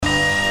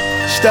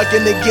Stuck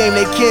in the game,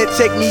 they can't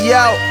take me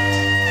out.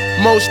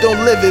 Most don't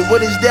live it,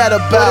 what is that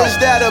about?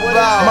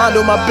 Mind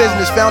on my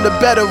business, found a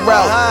better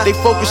route. They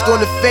focused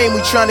on the fame,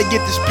 we tryna get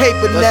this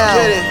paper now.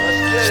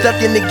 Stuck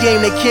in the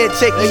game, they can't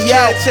take me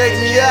out.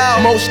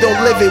 Most don't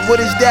live it,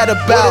 what is that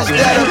about?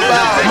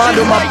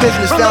 Mind on my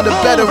business, found a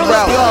better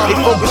route. They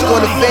focused on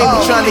the fame,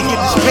 we tryna get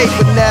this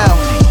paper now.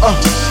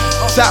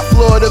 Top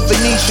floor of the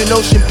Venetian,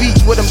 Ocean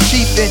Beach, what I'm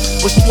chiefin'.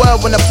 Was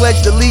 12 when I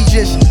pledged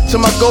allegiance to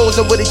my goals,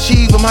 I would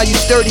achieve them. How you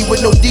sturdy with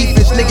no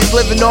defense? Niggas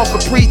living off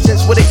of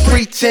pretense, what they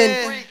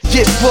pretend.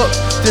 Get booked,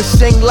 then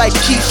sing like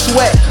Keith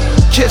Sweat.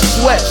 Kiss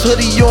sweats,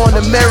 hoodie on,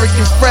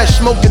 American fresh,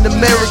 smoking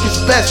America's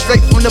best,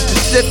 straight from the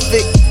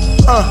Pacific.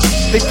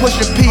 They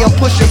pushing P, I'm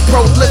pushing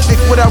prolific.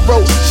 What I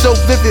wrote, so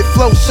vivid,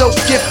 flow so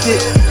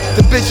gifted.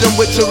 The bitch I'm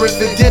with,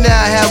 terrific. Dinner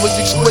I had was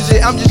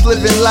exquisite. I'm just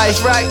living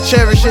life, right?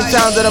 Cherishing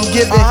time that I'm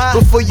giving.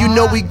 Before you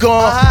know we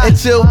gone,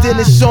 until then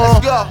it's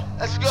on.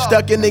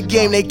 Stuck in the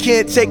game, they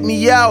can't take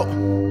me out.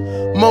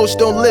 Most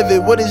don't live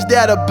it, what is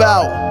that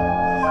about?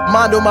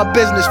 Mind on my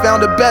business,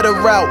 found a better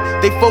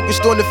route. They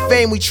focused on the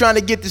fame, we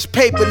tryna get this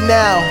paper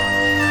now.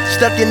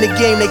 Stuck in the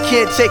game, they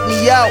can't take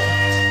me out.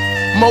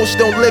 Most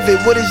don't live it,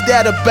 what is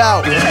that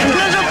about?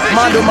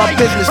 Mind on my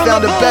business,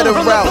 found a better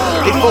route.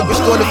 They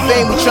focused on the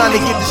fame, we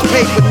tryna get this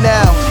paper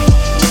now.